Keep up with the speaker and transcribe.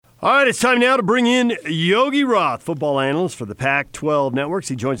All right, it's time now to bring in Yogi Roth, football analyst for the Pac-12 networks.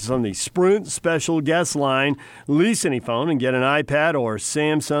 He joins us on the Sprint special guest line. Lease any phone and get an iPad or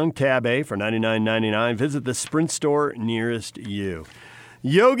Samsung Tab A for $99.99. Visit the Sprint store nearest you.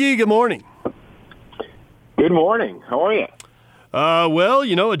 Yogi, good morning. Good morning. How are you?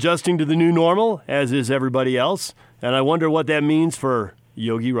 Well, adjusting to the new normal, as is everybody else. And I wonder what that means for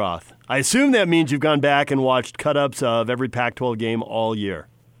Yogi Roth. I assume that means you've gone back and watched cut-ups of every Pac-12 game all year.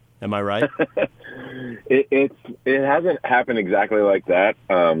 Am I right? It hasn't happened exactly like that.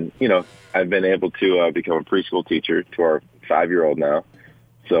 I've been able to become a preschool teacher to our 5-year-old now.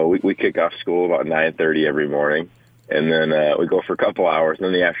 So we kick off school about 9:30 every morning. And then we go for a couple hours. And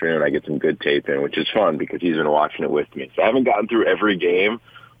in the afternoon, I get some good tape in, which is fun because he's been watching it with me. So I haven't gotten through every game,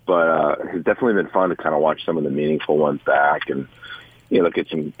 but it's definitely been fun to kind of watch some of the meaningful ones back and look at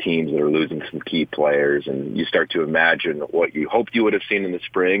some teams that are losing some key players, and you start to imagine what you hoped you would have seen in the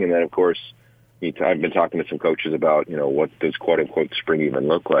spring. And then, of course, I've been talking to some coaches about, what does quote-unquote spring even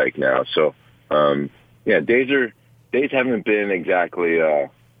look like now. So, days haven't been exactly the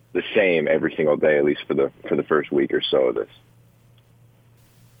same every single day, at least for the first week or so of this.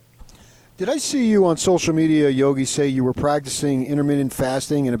 Did I see you on social media, Yogi, say you were practicing intermittent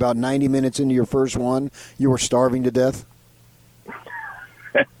fasting and about 90 minutes into your first one, you were starving to death?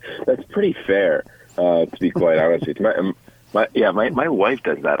 That's pretty fair, to be quite honest with you. My wife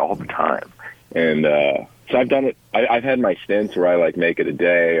does that all the time, and so I've done it. I've had my stints where I make it a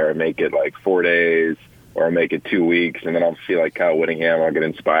day, or I make it 4 days, or I make it 2 weeks, and then I'll see like Kyle Whittingham. I'll get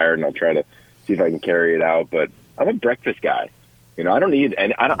inspired, and I'll try to see if I can carry it out. But I'm a breakfast guy. I don't need,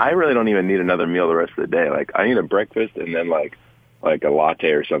 and I really don't even need another meal the rest of the day. I need a breakfast and then like a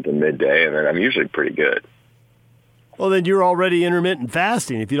latte or something midday, and then I'm usually pretty good. Well, then you're already intermittent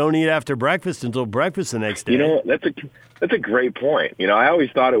fasting if you don't eat after breakfast until breakfast the next day. That's a great point. I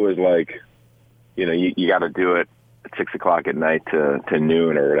always thought it was you got to do it at 6 o'clock at night to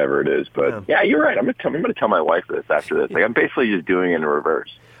noon or whatever it is. But yeah, you're right. I'm going to tell my wife this after this. I'm basically just doing it in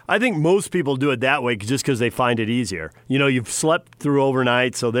reverse. I think most people do it that way just because they find it easier. You've slept through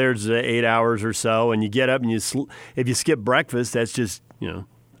overnight, so there's 8 hours or so, and you get up and if you skip breakfast, that's just,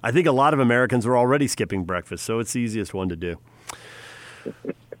 I think a lot of Americans are already skipping breakfast, so it's the easiest one to do.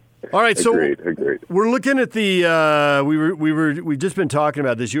 All right, so Agreed. We're looking at the we've just been talking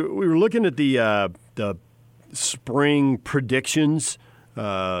about this. We were looking at the spring predictions.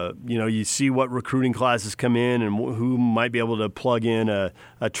 You see what recruiting classes come in and who might be able to plug in a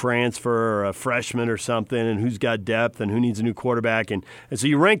transfer or a freshman or something, and who's got depth and who needs a new quarterback. And so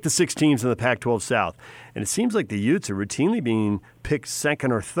you rank the 6 teams in the Pac-12 South. And it seems like the Utes are routinely being picked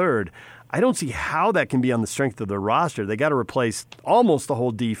second or third. I don't see how that can be on the strength of their roster. They got to replace almost the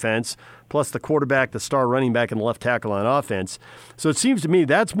whole defense, plus the quarterback, the star running back, and the left tackle on offense. So it seems to me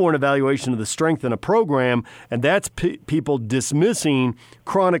that's more an evaluation of the strength in a program, and that's people dismissing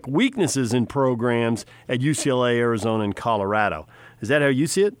chronic weaknesses in programs at UCLA, Arizona, and Colorado. Is that how you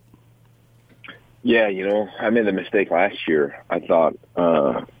see it? Yeah, I made the mistake last year. I thought,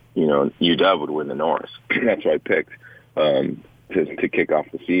 UW would win the North. That's what I picked to kick off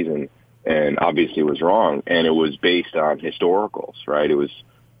the season, and obviously was wrong. And it was based on historicals, right? It was,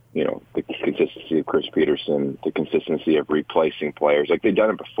 the consistency of Chris Peterson, the consistency of replacing players. They've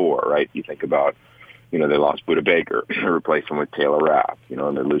done it before, right? You think about, they lost Buda Baker, replace him with Taylor Rapp,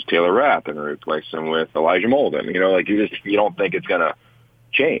 and they lose Taylor Rapp and replace him with Elijah Molden. You don't think it's going to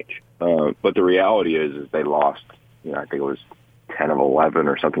change. But the reality is they lost, I think it was 10 of 11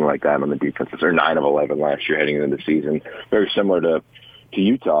 or something like that on the defenses, or 9 of 11 last year heading into the season. Very similar to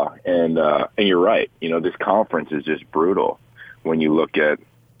Utah. And you're right. This conference is just brutal when you look at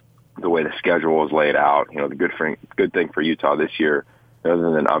the way the schedule is laid out. The good thing for Utah this year,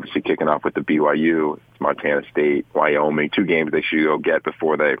 other than obviously kicking off with the BYU, Montana State, Wyoming, 2 games they should go get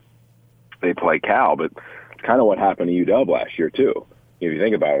before they play Cal. But it's kind of what happened to UW last year too. If you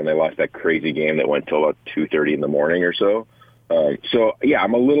think about it, and they lost that crazy game that went till about 2:30 in the morning or so.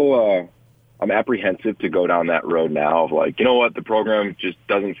 I'm apprehensive to go down that road now of the program just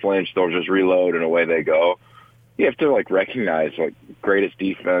doesn't flinch. They'll just reload and away they go. You have to recognize greatest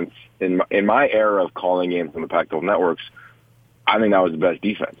defense in my era of calling games on the Pac-12 networks. I think that was the best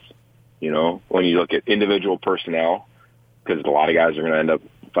defense. When you look at individual personnel, because a lot of guys are going to end up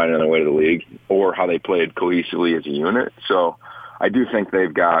finding their way to the league, or how they played cohesively as a unit. So I do think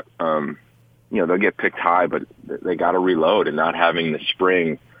they've got, they'll get picked high, but they got to reload, and not having the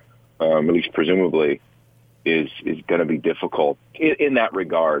spring, at least presumably, is going to be difficult in that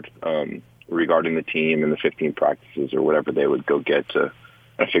regard, regarding the team and the 15 practices or whatever they would go get to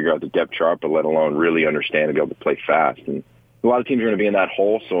figure out the depth chart, but let alone really understand and be able to play fast. And a lot of teams are going to be in that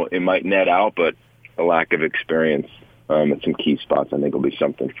hole, so it might net out, but the lack of experience at some key spots, I think, will be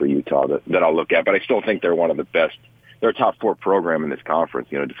something for Utah that I'll look at. But I still think they're one of the best. They're a top 4 program in this conference,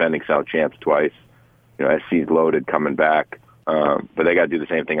 defending South champs twice. SC's loaded coming back. But they got to do the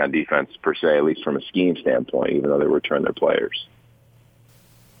same thing on defense, per se, at least from a scheme standpoint, even though they return their players.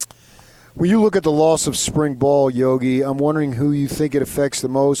 When you look at the loss of spring ball, Yogi, I'm wondering who you think it affects the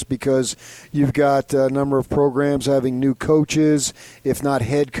most, because you've got a number of programs having new coaches, if not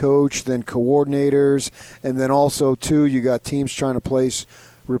head coach, then coordinators, and then also, too, you got teams trying to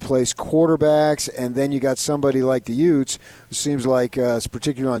replace quarterbacks, and then you got somebody like the Utes, who seems like,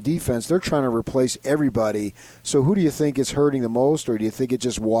 particularly on defense, they're trying to replace everybody. So who do you think is hurting the most, or do you think it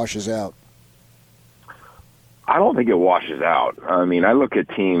just washes out? I don't think it washes out. I mean, I look at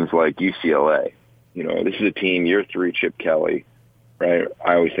teams like UCLA. This is a team, year 3, Chip Kelly, right?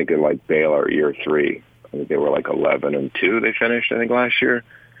 I always think of like Baylor, year 3. I think they were like 11-2. They finished, I think, last year.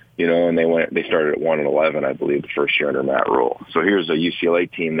 And they started at 1-11, I believe, the first year under Matt Rule. So here's a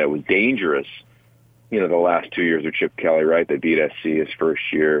UCLA team that was dangerous, the last 2 years of Chip Kelly, right? They beat SC his first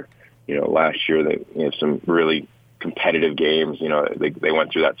year. Last year they some really competitive games. They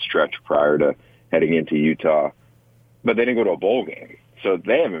went through that stretch prior to heading into Utah, but they didn't go to a bowl game. So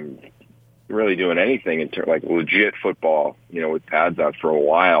they haven't really doing anything in terms like legit football, with pads on for a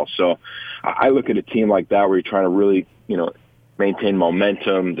while. So I look at a team like that where you're trying to really, maintain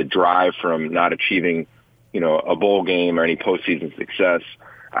momentum, the drive from not achieving, a bowl game or any postseason success.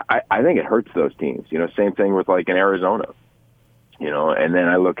 I think it hurts those teams. Same thing with like in Arizona, and then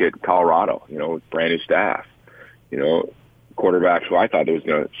I look at Colorado, with brand new staff, quarterbacks who I thought they was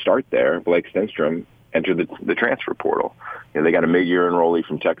going to start there. Blake Stenstrom entered the transfer portal. They got a mid-year enrollee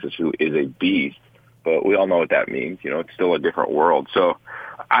from Texas who is a beast, but we all know what that means. It's still a different world. So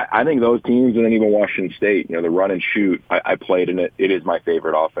I think those teams, and then even Washington State, the run and shoot, I played in it. It is my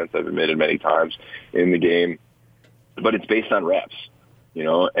favorite offense. I've admitted many times in the game, but it's based on reps,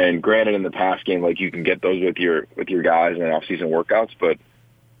 and granted in the pass game, like you can get those with your guys in off-season workouts, but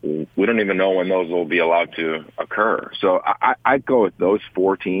we don't even know when those will be allowed to occur. So I'd go with those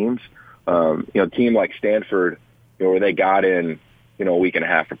 4 teams. A team like Stanford, where they got in, a week and a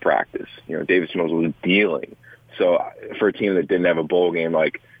half of practice. Davis Mills was dealing. So for a team that didn't have a bowl game,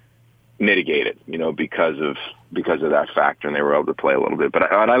 like mitigate it, because of that factor, and they were able to play a little bit.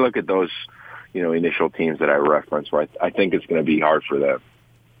 But I look at those, initial teams that I referenced, where I think it's going to be hard for them.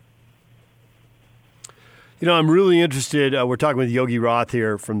 I'm really interested. We're talking with Yogi Roth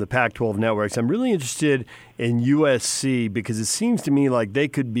here from the Pac-12 Networks. I'm really interested in USC because it seems to me like they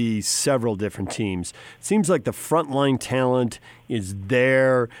could be several different teams. It seems like the frontline talent is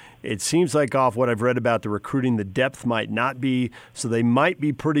there. It seems like off what I've read about the recruiting, the depth might not be, so they might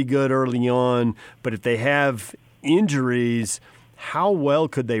be pretty good early on. But if they have injuries, how well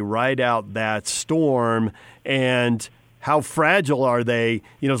could they ride out that storm? And how fragile are they?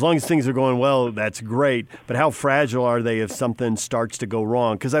 As long as things are going well, that's great. But how fragile are they if something starts to go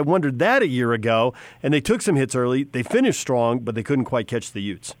wrong? Because I wondered that a year ago, and they took some hits early. They finished strong, but they couldn't quite catch the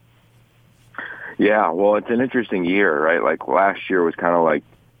Utes. Yeah, well, it's an interesting year, right? Like last year was kind of like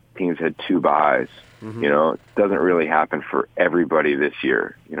teams had 2 byes. Mm-hmm. It doesn't really happen for everybody this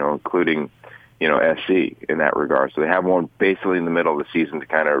year, including, SC in that regard. So they have one basically in the middle of the season to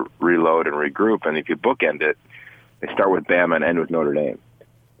kind of reload and regroup. And if you bookend it, they start with Bama and end with Notre Dame.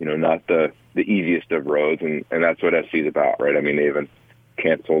 Not the easiest of roads, and that's what SC is about, right? I mean, they even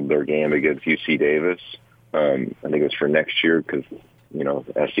canceled their game against UC Davis. I think it was for next year because,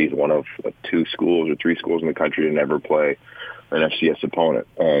 SC is one of 2 schools or 3 schools in the country to never play an FCS opponent.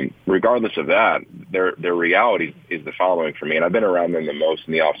 Regardless of that, their reality is the following for me, and I've been around them the most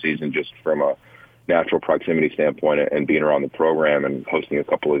in the offseason just from a natural proximity standpoint and being around the program and hosting a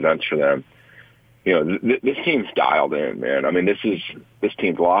couple events for them. This team's dialed in, man. I mean, this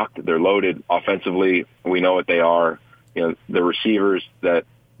team's locked. They're loaded offensively. We know what they are. The receivers that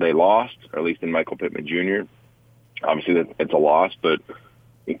they lost, or at least in Michael Pittman Jr., obviously it's a loss, but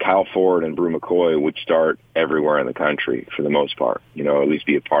Kyle Ford and Brew McCoy would start everywhere in the country for the most part, at least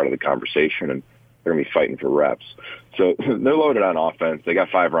be a part of the conversation, and they're going to be fighting for reps. So they're loaded on offense. They got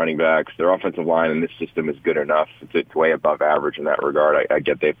 5 running backs. Their offensive line in this system is good enough. It's way above average in that regard. I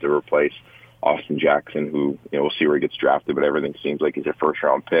get they have to replace Austin Jackson, who, we'll see where he gets drafted, but everything seems like he's a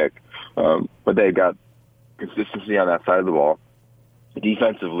first-round pick. But they've got consistency on that side of the ball.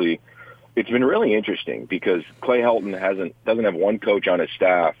 Defensively, it's been really interesting because Clay Helton doesn't have one coach on his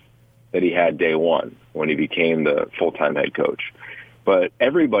staff that he had day one when he became the full-time head coach. But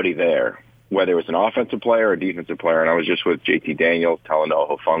everybody there, whether it was an offensive player or a defensive player, and I was just with JT Daniels,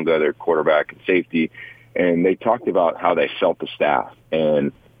 Talanoa Hufanga, their quarterback and safety, and they talked about how they felt the staff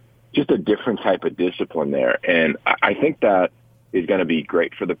and just a different type of discipline there. And I think that is going to be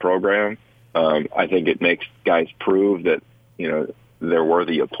great for the program. I think it makes guys prove that, they're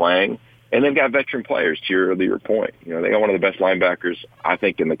worthy of playing. And they've got veteran players, to your earlier point. They got one of the best linebackers, I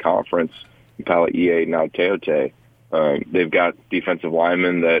think, in the conference, Pala Ie, now Teote. They've got defensive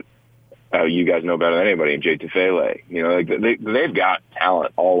linemen that you guys know better than anybody, and Jay Tufele. They've got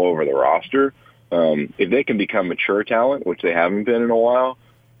talent all over the roster. If they can become mature talent, which they haven't been in a while,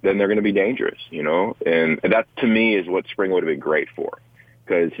 then they're going to be dangerous, And that, to me, is what spring would have been great for.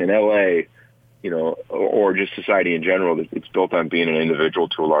 Because in L.A., or just society in general, it's built on being an individual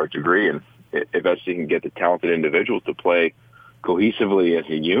to a large degree. And if SC can get the talented individuals to play cohesively as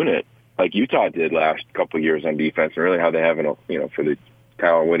a unit, like Utah did last couple of years on defense, and really how they have, for the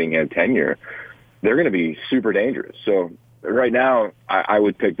Kyle Whittingham tenure, they're going to be super dangerous. So right now, I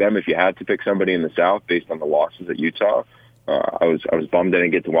would pick them if you had to pick somebody in the South based on the losses at Utah. I was bummed I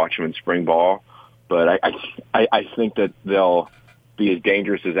didn't get to watch them in spring ball, but I think that they'll be as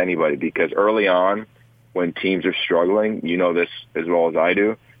dangerous as anybody, because early on, when teams are struggling, this as well as I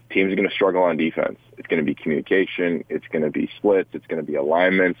do, teams are going to struggle on defense. It's going to be communication. It's going to be splits. It's going to be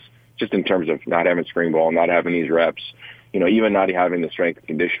alignments, just in terms of not having spring ball, not having these reps, even not having the strength and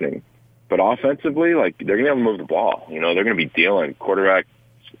conditioning. But offensively, they're going to be able to move the ball. They're going to be dealing. Quarterback,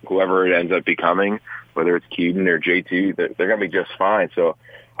 whoever it ends up becoming, whether it's Keaton or JT, they're going to be just fine. So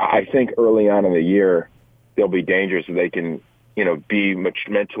I think early on in the year, they'll be dangerous if they can, be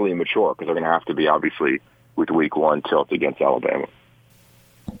mentally mature, because they're going to have to be, obviously, with week one tilt against Alabama.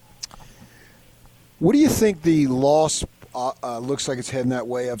 What do you think the loss, looks like it's heading that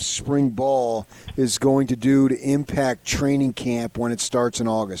way, of spring ball is going to do to impact training camp when it starts in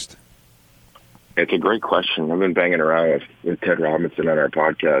August? It's a great question. I've been banging around with Ted Robinson on our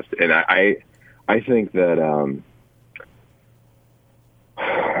podcast, and I think that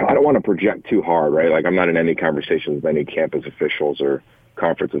I don't want to project too hard, right? I'm not in any conversations with any campus officials or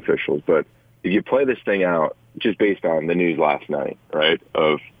conference officials, but if you play this thing out just based on the news last night, right,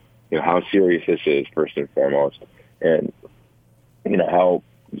 of how serious this is, first and foremost, and how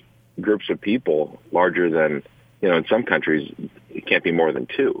groups of people larger than, in some countries, it can't be more than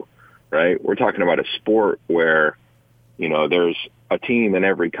two, right? We're talking about a sport where, there's a team in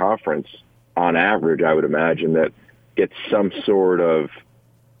every conference, on average, I would imagine, that gets some sort of,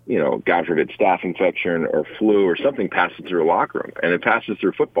 God forbid, staph infection or flu or something passes through a locker room. And it passes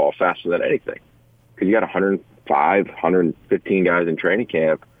through football faster than anything. Because you got 105, 115 guys in training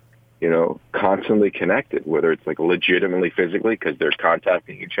camp, constantly connected, whether it's legitimately physically because they're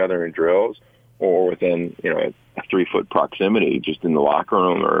contacting each other in drills, or within, a 3-foot proximity just in the locker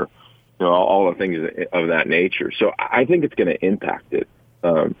room, or, all the things of that nature. So I think it's going to impact it.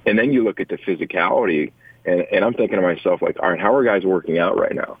 And then you look at the physicality, and I'm thinking to myself, all right, how are guys working out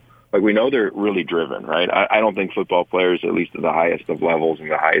right now? We know they're really driven, right? I don't think football players, at least at the highest of levels and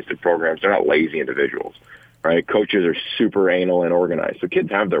the highest of programs, they're not lazy individuals, right? Coaches are super anal and organized. So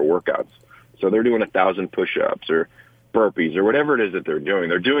kids have their workouts. So they're doing 1,000 push-ups or burpees or whatever it is that they're doing.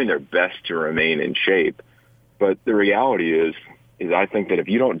 They're doing their best to remain in shape. But the reality is I think that if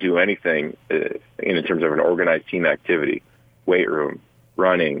you don't do anything in terms of an organized team activity, weight room,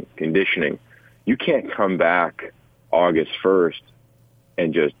 running, conditioning, you can't come back August 1st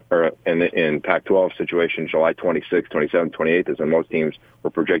and just, or in Pac-12 situation, July 26th, 27th, 28th is when most teams were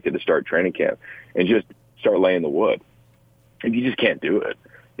projected to start training camp, and just start laying the wood. And you just can't do it.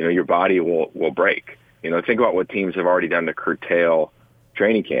 Your body will break. Think about what teams have already done to curtail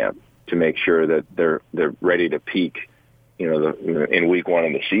training camp to make sure that they're ready to peak, in week one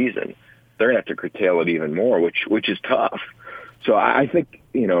of the season. They're going to have to curtail it even more, which is tough. So I think,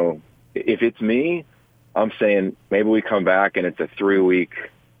 if it's me, I'm saying maybe we come back and it's a 3-week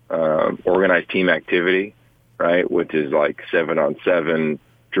organized team activity, right, which is 7-on-7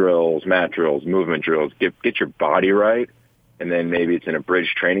 drills, mat drills, movement drills. Get your body right, and then maybe it's in a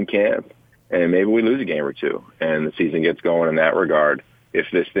bridge training camp, and maybe we lose a game or two, and the season gets going in that regard. If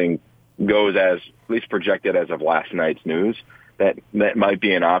this thing goes as, at least projected as of last night's news, that might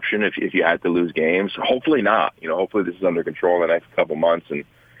be an option if you had to lose games. Hopefully not. Hopefully this is under control in the next couple months, and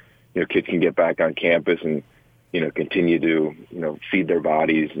kids can get back on campus and continue to feed their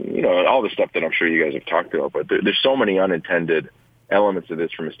bodies and all the stuff that I'm sure you guys have talked about. But there's so many unintended elements of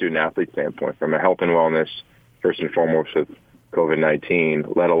this from a student athlete standpoint, from a health and wellness first and foremost with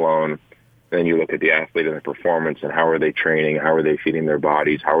COVID-19, let alone then you look at the athlete and the performance and how are they training, how are they feeding their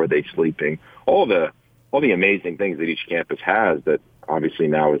bodies, how are they sleeping, all the amazing things that each campus has that obviously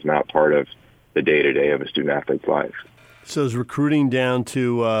now is not part of the day-to-day of a student athlete's life. So is recruiting down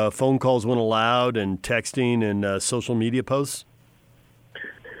to phone calls when allowed and texting and social media posts?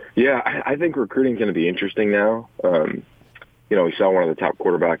 Yeah, I think recruiting is going to be interesting now. We saw one of the top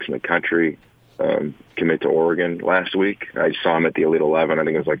quarterbacks in the country commit to Oregon last week. I saw him at the Elite 11. I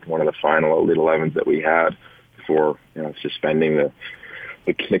think it was like one of the final Elite 11s that we had before suspending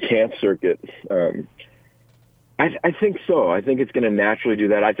the camp circuit. I think so. I think it's going to naturally do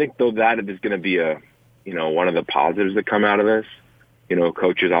that. I think, though, that is going to be one of the positives that come out of this.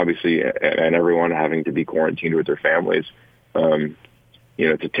 Coaches, obviously, and everyone having to be quarantined with their families.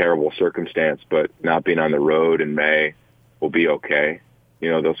 It's a terrible circumstance, but not being on the road in May will be okay.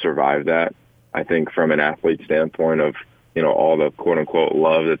 They'll survive that. I think from an athlete standpoint of, all the quote-unquote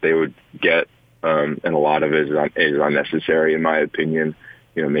love that they would get, and a lot of it is unnecessary, in my opinion.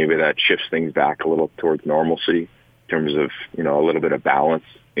 Maybe that shifts things back a little towards normalcy in terms of, a little bit of balance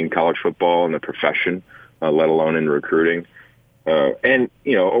in college football and the profession, let alone in recruiting. Or you're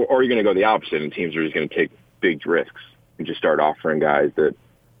going to go the opposite, and teams are just going to take big risks and just start offering guys that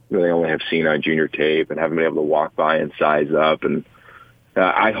they only have seen on junior tape and haven't been able to walk by and size up. And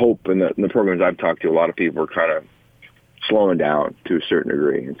I hope in the programs I've talked to, a lot of people are kind of slowing down to a certain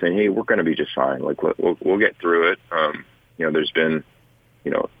degree and saying, hey, we're going to be just fine. Like, we'll get through it. There's been,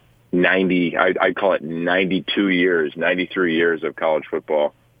 90, I'd call it 92 years, 93 years of college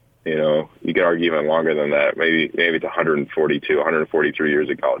football. You could argue even longer than that. Maybe it's 142, 143 years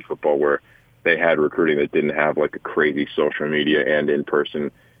of college football where they had recruiting that didn't have like a crazy social media and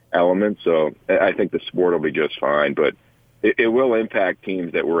in-person element. So I think the sport will be just fine, but it will impact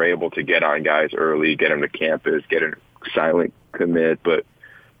teams that were able to get on guys early, get them to campus, get a silent commit. But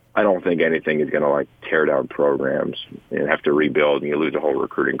I don't think anything is going to like tear down programs and have to rebuild and you lose a whole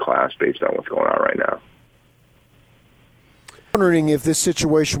recruiting class based on what's going on right now. Wondering if this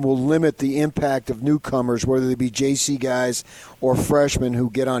situation will limit the impact of newcomers, whether they be JC guys or freshmen who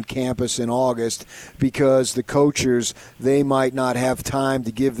get on campus in August, because the coaches, they might not have time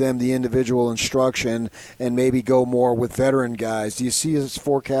to give them the individual instruction and maybe go more with veteran guys. Do you see a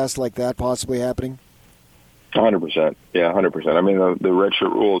forecast like that possibly happening? 100%. Yeah, 100%. I mean, the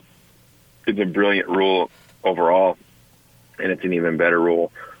redshirt rule is a brilliant rule overall, and it's an even better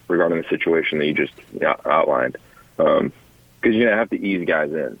rule regarding the situation that you just outlined. Because you're going to have to ease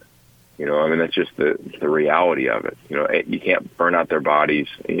guys in. That's just the reality of it. You can't burn out their bodies.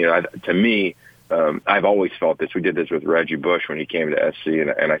 To me, I've always felt this. We did this with Reggie Bush when he came to SC,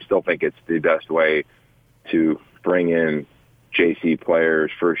 and I still think it's the best way to bring in JC players,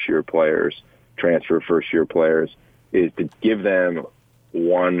 first-year players, transfer first-year players, is to give them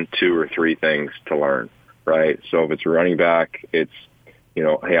 1, 2, or 3 things to learn, right? So if it's a running back, it's,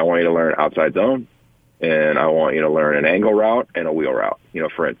 hey, I want you to learn outside zone, and I want you to learn an angle route and a wheel route,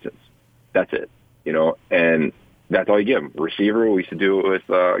 for instance. That's it, and that's all you give them. Receiver, we used to do it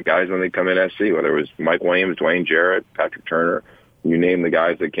with guys when they come in SC, whether it was Mike Williams, Dwayne Jarrett, Patrick Turner, you name the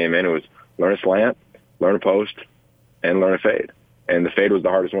guys that came in. It was learn a slant, learn a post, and learn a fade. And the fade was the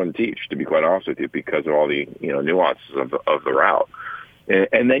hardest one to teach, to be quite honest with you, because of all the nuances of the route.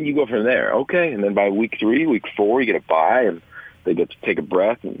 And then you go from there, okay. And then by week 3, week 4, you get a bye, and they get to take a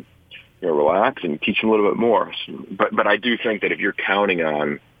breath and relax and teach them a little bit more. But I do think that if you're counting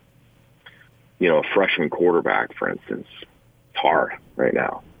on, a freshman quarterback, for instance, it's hard right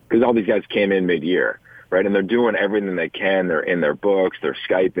now because all these guys came in mid-year, right? And they're doing everything they can. They're in their books, they're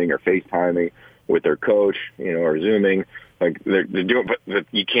Skyping or FaceTiming with their coach, or Zooming. Like they're doing, but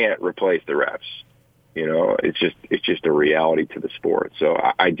you can't replace the reps. It's just a reality to the sport. So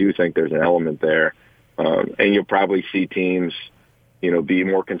I do think there's an element there, and you'll probably see teams, be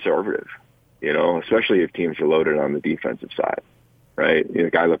more conservative. Especially if teams are loaded on the defensive side, right?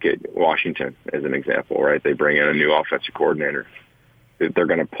 I look at Washington as an example, right? They bring in a new offensive coordinator. They're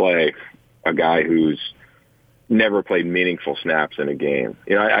going to play a guy who's never played meaningful snaps in a game.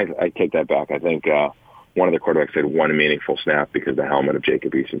 I take that back. I think one of the quarterbacks had one meaningful snap because the helmet of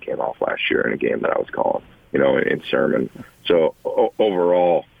Jacob Eason came off last year in a game that I was calling, in Sermon. So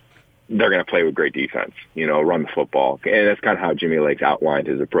overall, they're going to play with great defense, run the football. And that's kind of how Jimmy Lake's outlined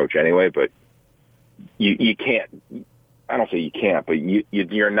his approach anyway, but you can't, I don't say you can't, but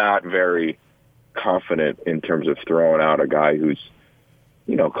you're not very confident in terms of throwing out a guy who's,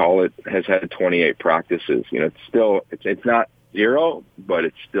 has had 28 practices. It's still, it's not 0, but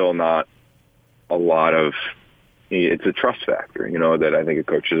it's still not a lot of, it's a trust factor, that I think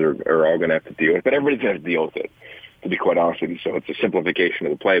the coaches are all going to have to deal with, but everybody's going to have to deal with it, to be quite honest with you. So it's a simplification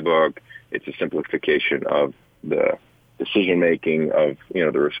of the playbook. It's a simplification of the decision-making of,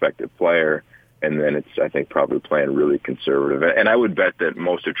 the respective player. And then it's, I think, probably playing really conservative. And I would bet that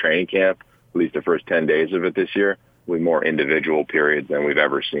most of training camp, at least the first 10 days of it this year, with more individual periods than we've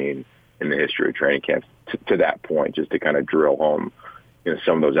ever seen in the history of training camps to that point, just to kind of drill home,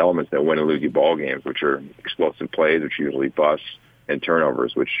 some of those elements that win and lose you ball games, which are explosive plays, which usually busts, and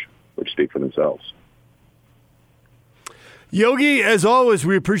turnovers, which speak for themselves. Yogi, as always,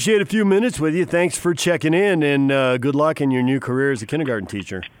 we appreciate a few minutes with you. Thanks for checking in, and good luck in your new career as a kindergarten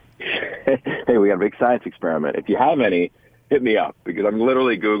teacher. Hey, we got a big science experiment. If you have any, hit me up, because I'm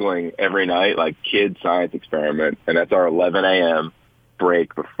literally Googling every night, like kid science experiment, and that's our 11 a.m.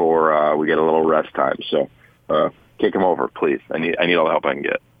 break before we get a little rest time. So kick them over, please. I need all the help I can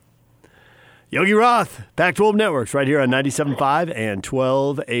get. Yogi Roth, Pac-12 Networks, right here on 97.5 and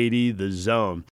 1280 The Zone.